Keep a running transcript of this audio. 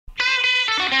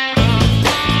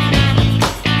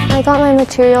I got my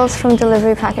materials from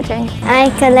delivery packaging. I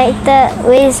collected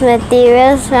waste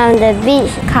materials from the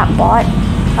beach, cardboard,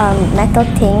 metal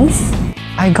things.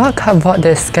 I got cardboard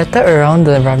that's scattered around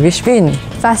the rubbish bin.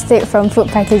 Plastic from food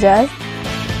packages.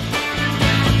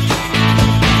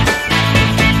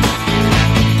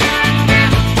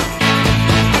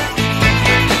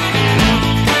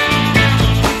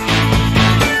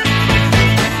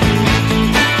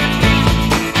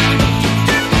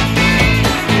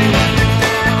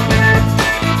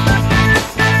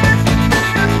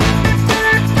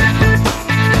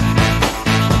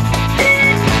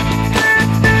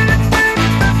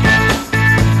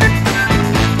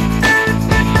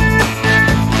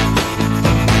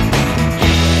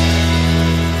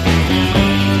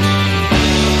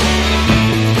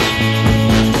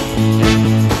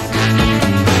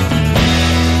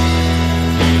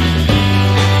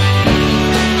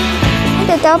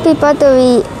 Tell people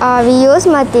to reuse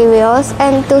materials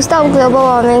and to stop global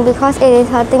warming because it is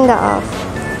hurting the earth.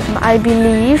 I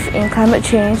believe in climate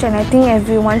change and I think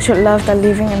everyone should love the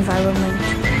living environment.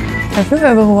 Have you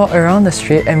ever walked around the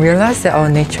street and realized that our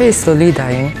nature is slowly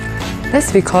dying?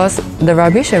 That's because the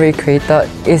rubbish that we created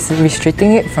is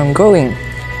restricting it from growing.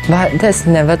 But that's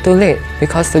never too late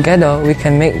because together we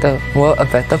can make the world a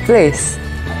better place.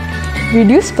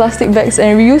 Reduce plastic bags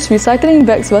and reuse recycling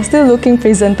bags while still looking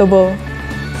presentable.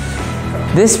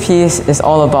 This piece is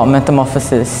all about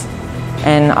metamorphosis,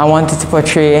 and I wanted to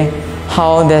portray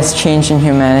how there's change in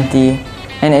humanity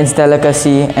and its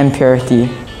delicacy and purity.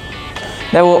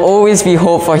 There will always be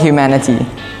hope for humanity.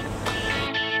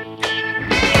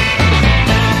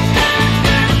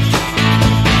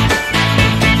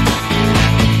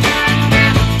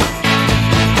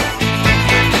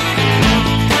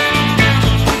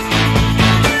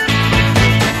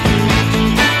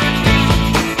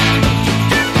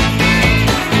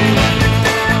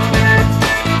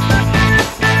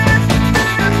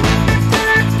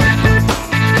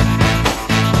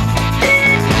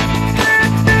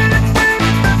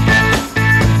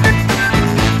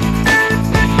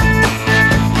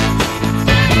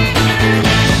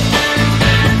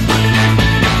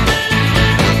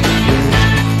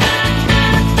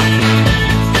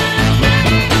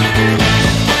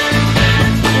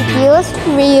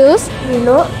 Reuse,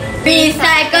 reload,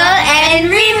 recycle and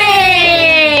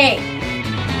remake!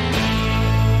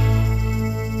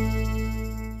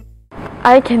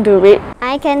 I can do it.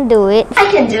 I can do it.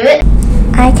 I can do it.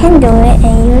 I can do it,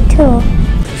 and you too.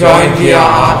 Join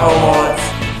ViaRT Awards.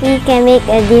 We can make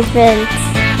a difference.